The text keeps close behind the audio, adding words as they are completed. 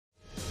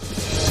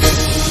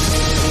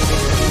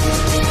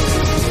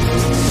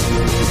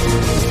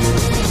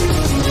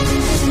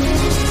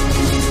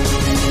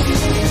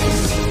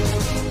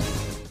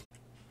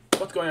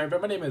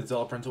everyone, my name is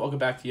ZealetPrince. Welcome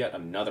back to yet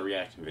another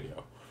reaction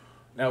video.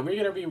 Now, we're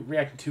going to be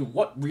reacting to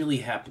what really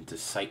happened to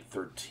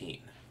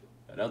Site-13.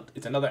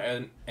 It's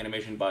another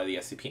animation by the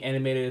SCP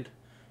Animated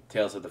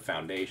Tales of the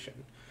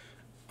Foundation.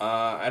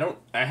 I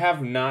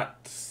have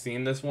not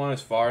seen this one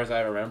as far as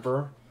I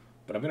remember,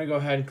 but I'm going to go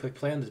ahead and click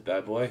play on this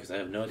bad boy because I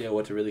have no idea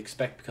what to really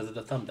expect because of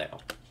the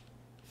thumbnail.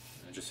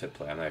 I just hit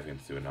play. I'm not even going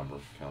to do a number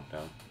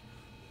countdown.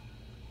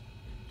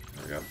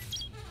 There we go.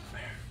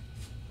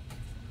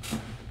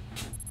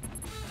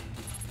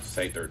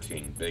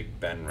 Site-13, Big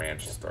Bend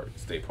Ranch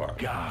State Park,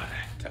 God.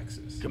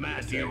 Texas.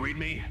 Command, do you read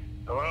me?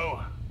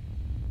 Hello?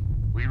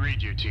 We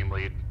read you, team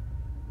lead.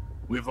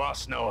 We've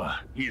lost Noah.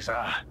 He's,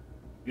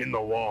 in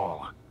the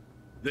wall.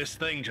 This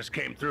thing just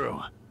came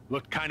through.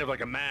 Looked kind of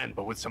like a man,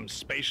 but with some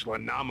spatial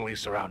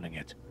anomalies surrounding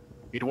it.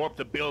 It warped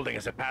the building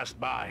as it passed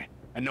by,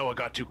 and Noah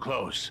got too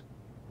close.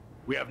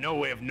 We have no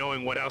way of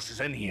knowing what else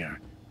is in here.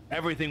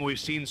 Everything we've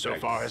seen so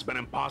far has been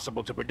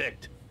impossible to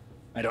predict.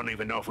 I don't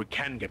even know if we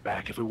can get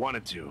back if we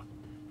wanted to.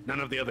 None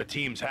of the other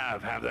teams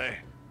have they?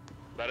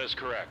 That is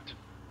correct.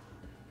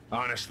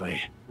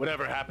 Honestly,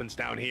 whatever happens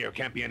down here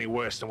can't be any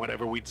worse than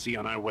whatever we'd see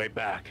on our way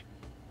back.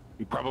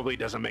 It probably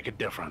doesn't make a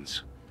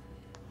difference.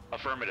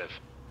 Affirmative.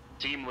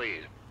 Team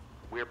lead,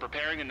 we are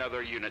preparing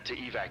another unit to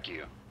evac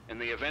you in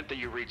the event that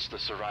you reach the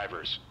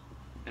survivors.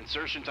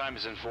 Insertion time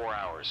is in 4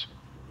 hours.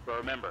 But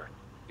remember,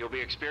 you'll be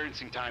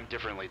experiencing time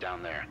differently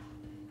down there.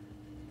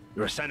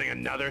 You're sending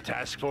another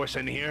task force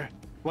in here?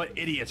 What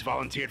idiots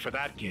volunteered for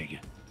that gig?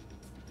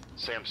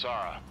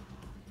 Samsara.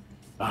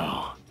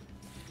 Oh.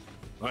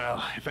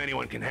 Well, if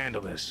anyone can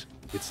handle this,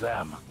 it's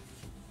them.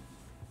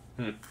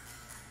 I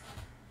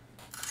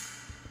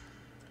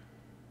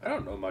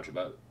don't know much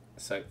about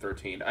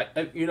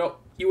Site-13.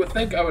 You would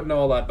think I would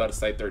know a lot about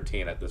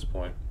Site-13 at this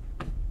point.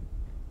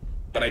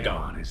 But I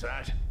don't. Is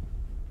that?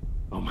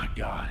 Oh my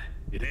god,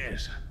 it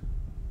is.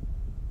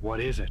 What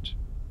is it?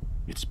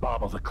 It's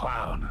Bobble the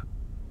Clown.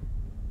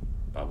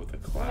 Bob with the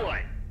clown.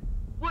 What?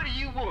 What do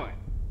you want?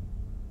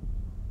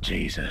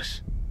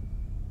 Jesus.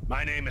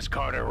 My name is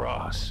Carter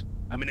Ross.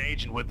 I'm an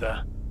agent with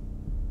the...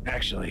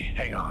 Actually,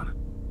 hang on.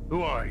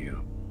 Who are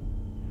you?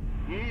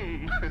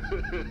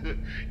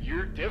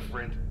 You're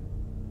different.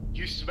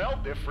 You smell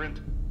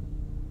different.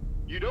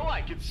 You know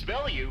I can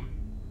smell you,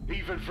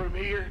 even from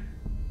here.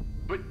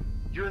 But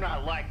you're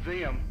not like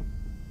them.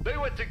 They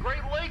went to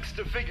great lengths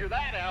to figure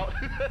that out.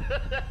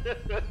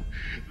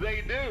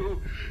 They knew.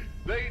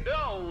 They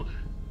know.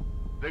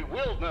 They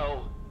will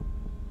know.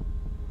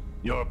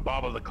 You're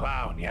Bobble the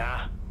Clown,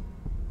 yeah?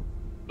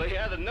 They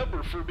had a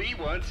number for me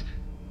once,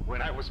 when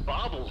I was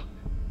Bobble.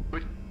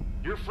 But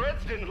your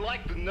friends didn't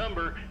like the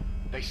number.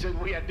 They said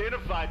we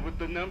identified with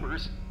the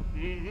numbers.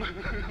 I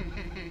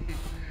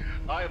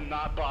am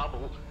not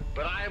Bobble,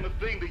 but I am a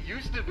thing that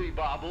used to be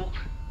Bobble.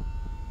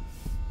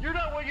 You're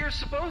not what you're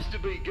supposed to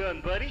be,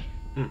 gun buddy.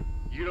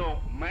 You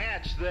don't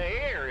match the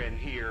air in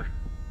here.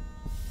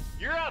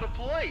 You're out of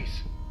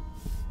place.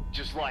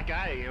 Just like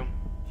I am.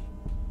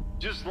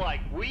 Just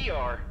like we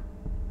are.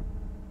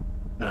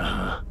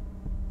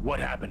 What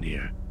happened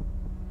here?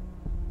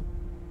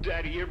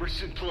 Daddy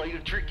Emerson played a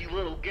tricky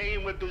little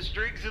game with the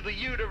strings of the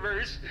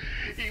universe.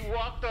 He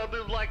walked on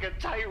them like a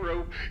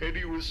tightrope, and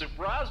he was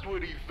surprised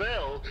when he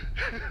fell.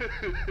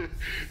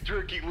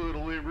 Tricky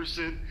little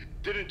Emerson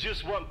didn't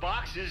just want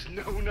boxes,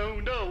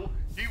 no.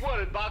 He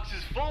wanted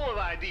boxes full of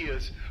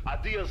ideas.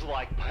 Ideas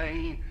like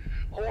pain,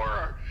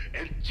 horror,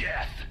 and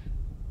death.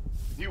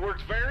 He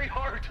worked very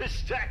hard to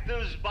stack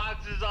those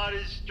boxes on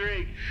his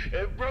string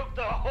and broke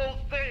the whole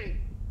thing.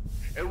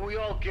 And we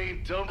all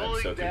came tumbling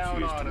I'm so down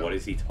confused. on him. What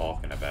is he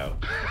talking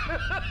about?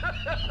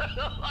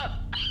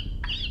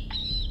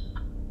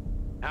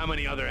 How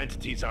many other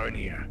entities are in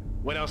here?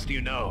 What else do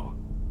you know?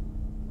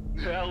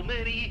 How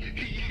many?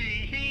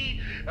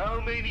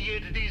 How many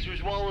entities were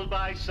swallowed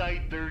by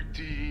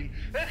Site-13?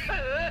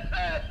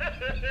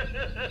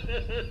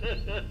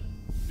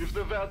 If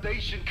the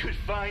Foundation could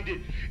find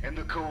it and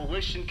the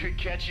Coalition could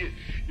catch it,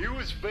 it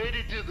was fed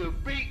into the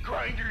meat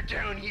grinder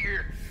down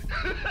here.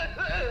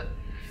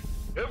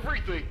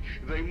 Everything.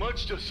 They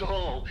munched us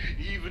all,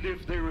 even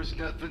if there was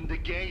nothing to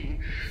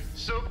gain.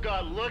 Some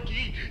got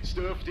lucky,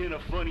 stuffed in a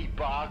funny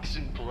box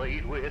and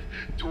played with,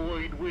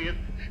 toyed with,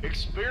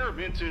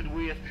 experimented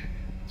with,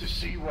 to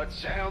see what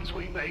sounds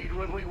we made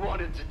when we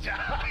wanted to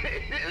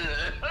die.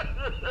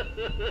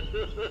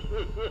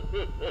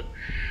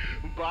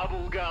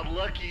 Bobble got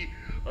lucky,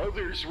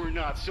 others were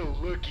not so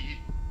lucky.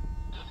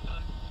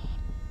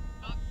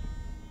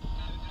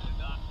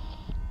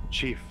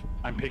 Chief,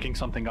 I'm picking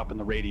something up in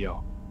the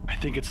radio. I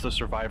think it's the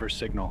survivor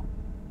signal.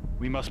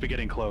 We must be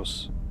getting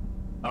close.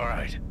 All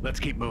right, let's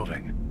keep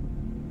moving.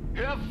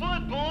 Have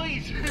fun,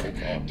 boys!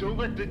 Don't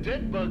let the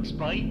dead bugs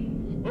bite.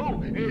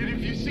 Oh, and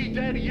if you see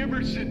Daddy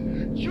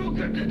Emerson, you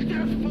got to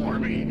death for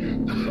me!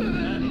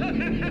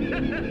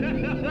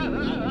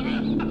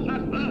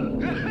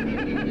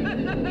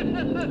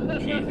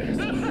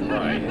 Jesus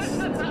Christ,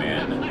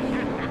 man.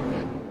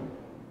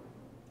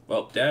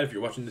 Well, Dad, if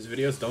you're watching this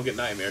video, don't get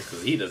nightmares,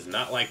 because he does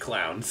not like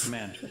clowns.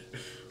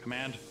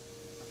 Command.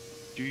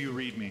 Do you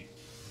read me?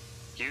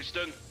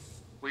 Houston,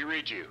 we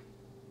read you.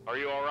 Are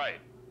you alright?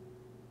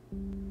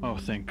 Oh,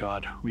 thank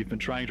God. We've been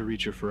trying to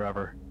reach you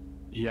forever.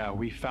 Yeah,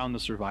 we found the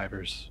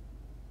survivors.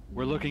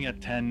 We're looking at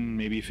 10,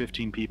 maybe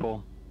 15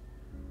 people.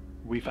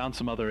 We found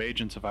some other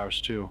agents of ours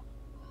too.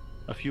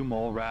 A few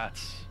mole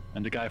rats,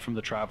 and a guy from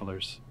the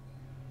Travelers.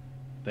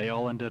 They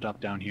all ended up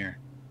down here.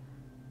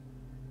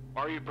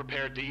 Are you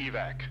prepared to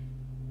evac?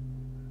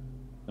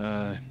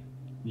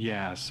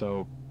 Yeah,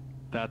 so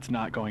that's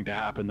not going to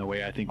happen the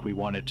way I think we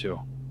want it to.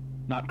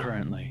 Not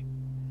currently.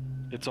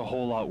 It's a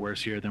whole lot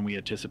worse here than we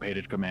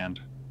anticipated,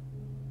 Command.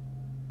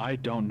 I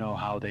don't know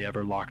how they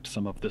ever locked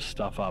some of this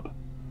stuff up,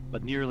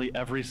 but nearly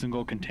every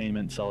single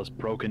containment cell is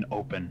broken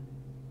open.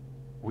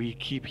 We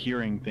keep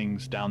hearing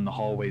things down the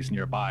hallways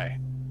nearby.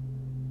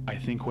 I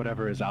think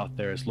whatever is out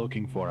there is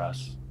looking for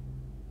us.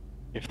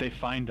 If they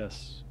find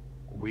us,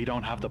 we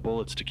don't have the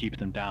bullets to keep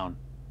them down,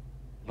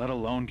 let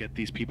alone get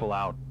these people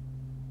out.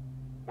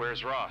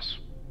 Where's Ross?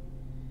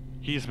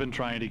 He's been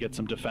trying to get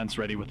some defense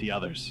ready with the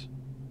others,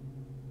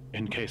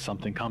 in case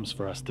something comes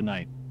for us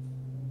tonight.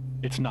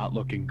 It's not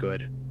looking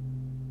good.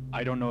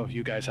 I don't know if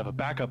you guys have a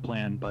backup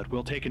plan, but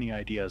we'll take any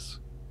ideas.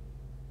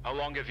 How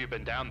long have you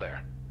been down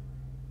there?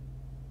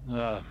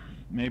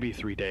 Maybe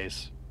 3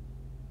 days.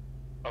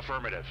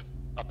 Affirmative.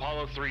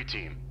 Apollo 3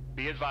 team,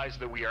 be advised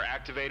that we are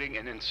activating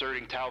and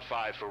inserting Tau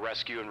 5 for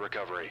rescue and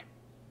recovery.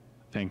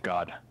 Thank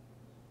God.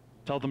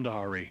 Tell them to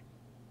hurry.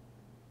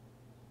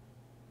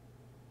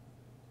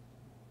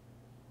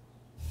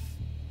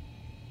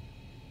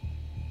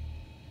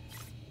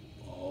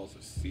 Walls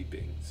are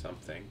seeping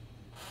something.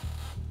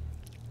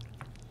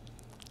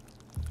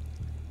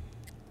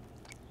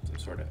 Some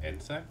sort of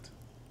insect?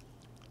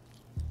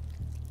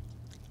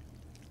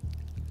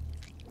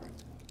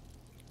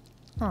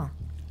 Huh.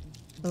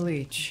 The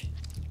leech.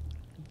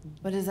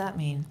 What does that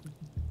mean?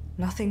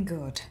 Nothing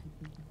good.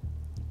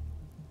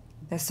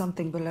 There's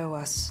something below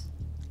us.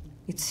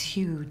 It's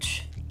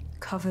huge,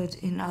 covered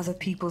in other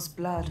people's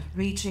blood,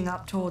 reaching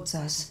up towards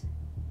us.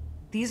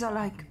 These are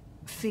like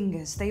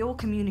fingers. They all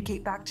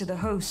communicate back to the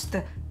host.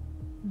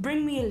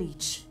 Bring me a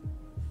leech.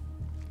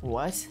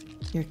 What?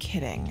 You're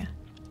kidding.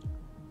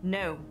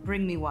 No,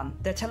 bring me one.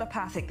 They're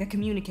telepathic. They're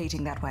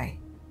communicating that way.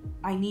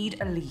 I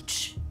need a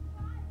leech.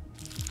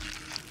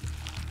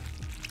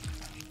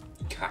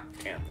 God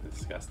damn,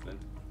 disgusting.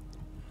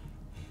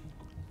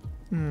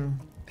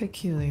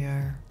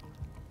 Peculiar.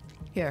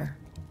 Here.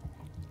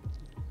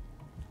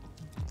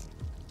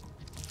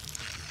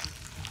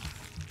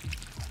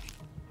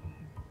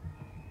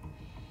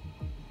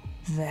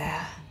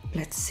 There.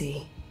 Let's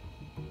see.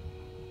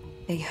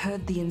 They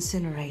heard the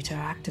incinerator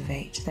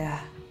activate. They're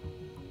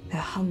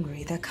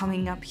hungry. They're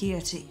coming up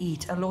here to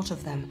eat, a lot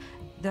of them.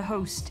 The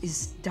host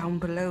is down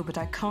below, but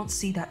I can't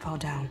see that far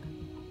down.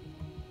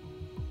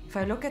 If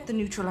I look at the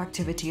neutral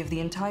activity of the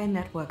entire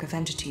network of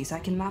entities, I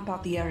can map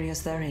out the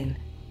areas they're in.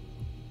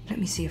 Let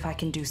me see if I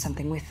can do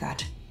something with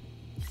that.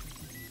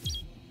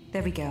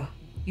 There we go.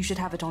 You should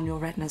have it on your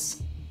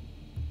retinas.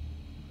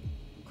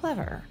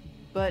 Clever.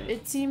 But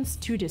it seems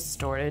too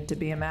distorted to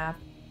be a map.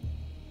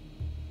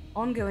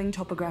 Ongoing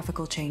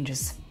topographical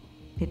changes.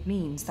 It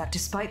means that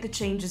despite the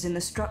changes in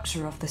the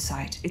structure of the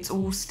site, it's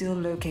all still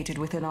located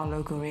within our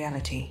local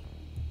reality.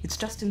 It's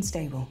just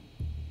unstable.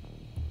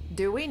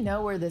 Do we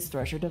know where this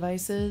thresher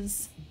device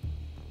is?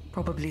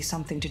 Probably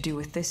something to do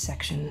with this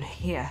section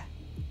here.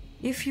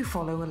 If you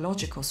follow a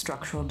logical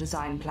structural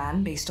design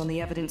plan based on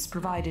the evidence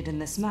provided in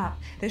this map,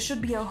 there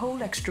should be a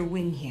whole extra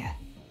wing here.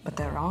 But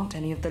there aren't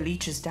any of the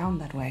leeches down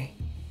that way.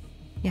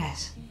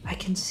 Yes, I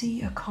can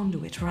see a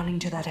conduit running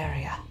to that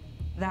area.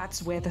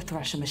 That's where the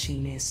thresher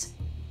machine is.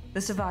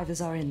 The survivors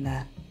are in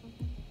there.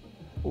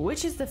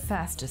 Which is the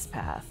fastest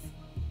path?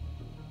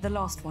 The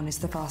last one is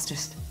the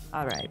fastest.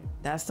 Alright,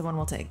 that's the one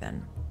we'll take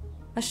then.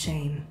 A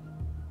shame.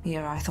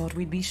 Here I thought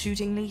we'd be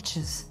shooting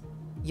leeches.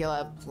 You'll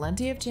have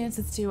plenty of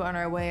chances to on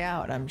our way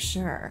out, I'm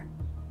sure.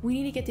 We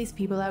need to get these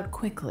people out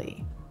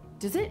quickly.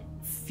 Does it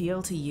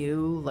feel to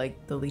you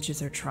like the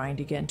leeches are trying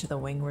to get into the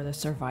wing where the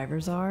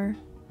survivors are?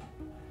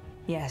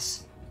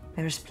 Yes,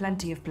 there is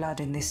plenty of blood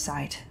in this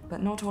site,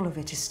 but not all of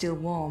it is still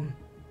warm.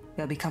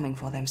 They'll be coming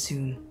for them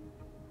soon.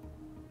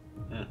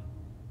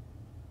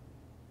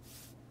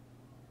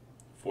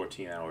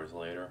 14 hours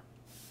later.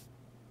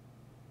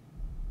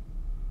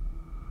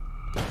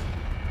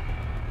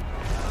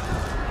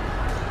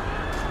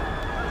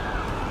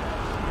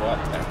 What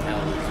the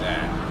hell is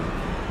that?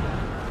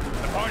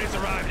 The party's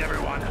arrived,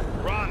 everyone.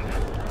 Run!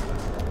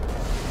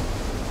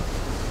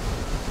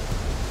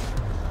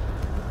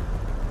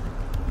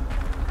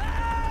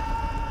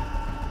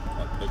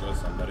 Oh, there goes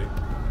somebody.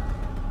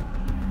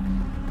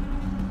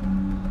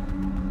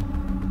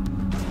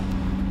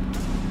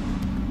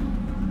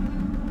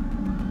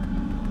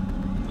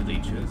 The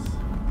leeches,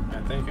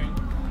 I'm thinking.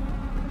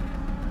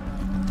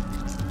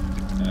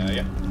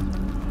 Yeah.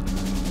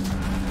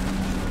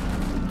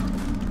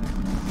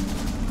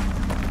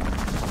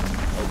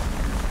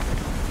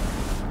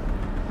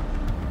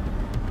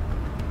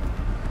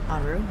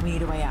 Anru, we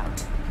need a way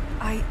out.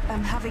 I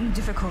am having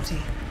difficulty.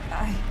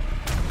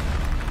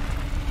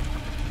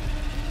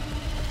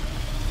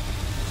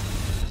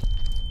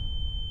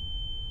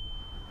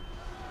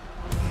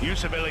 You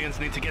civilians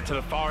need to get to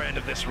the far end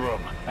of this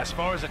room. As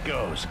far as it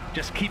goes,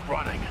 just keep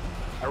running.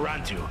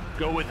 Arantu,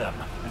 go with them,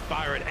 and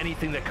fire at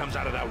anything that comes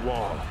out of that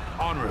wall.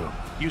 Enru,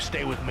 you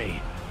stay with me.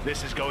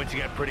 This is going to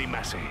get pretty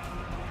messy.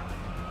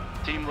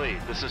 Team Lee,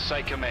 this is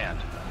Site Command.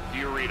 Do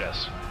you read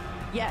us?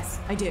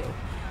 Yes, I do.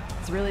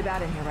 It's really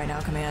bad in here right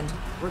now, Command.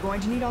 We're going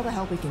to need all the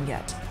help we can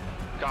get.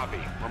 Copy.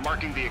 We're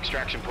marking the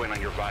extraction point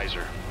on your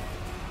visor.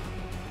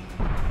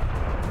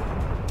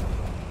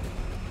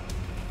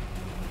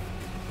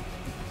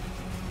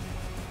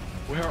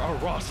 Where are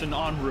Ross and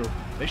Enru?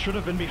 They should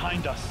have been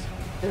behind us.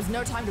 There's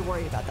no time to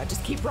worry about that.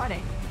 Just keep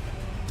running.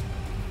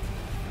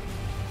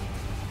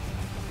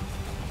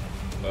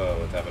 Oh,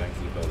 what's happening to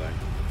the building?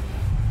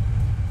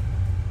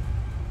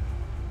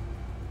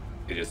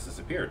 It just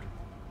disappeared.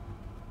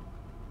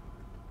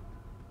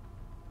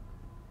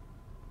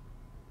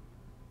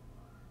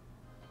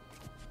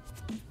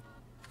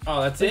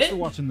 Oh, that's Thanks it? for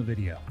watching the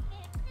video.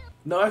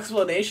 No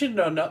explanation?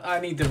 No,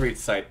 I need to read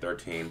Site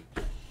 13.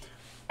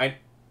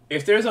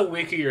 If there's a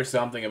wiki or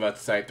something about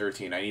Site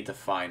 13, I need to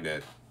find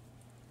it.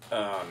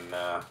 Oh,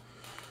 no.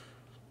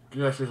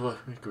 Gosh, this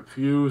left me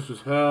confused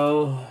as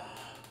hell.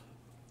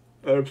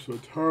 I'm so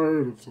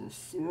tired, I'm so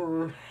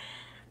sore.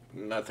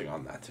 Nothing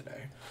on that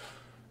today.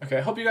 Okay,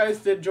 I hope you guys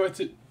did enjoy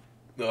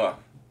I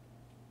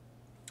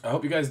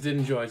hope you guys did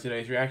enjoy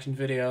today's reaction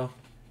video.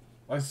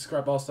 Like,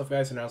 subscribe, all stuff,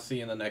 guys, and I'll see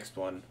you in the next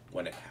one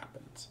when it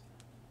happens.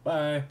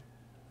 Bye.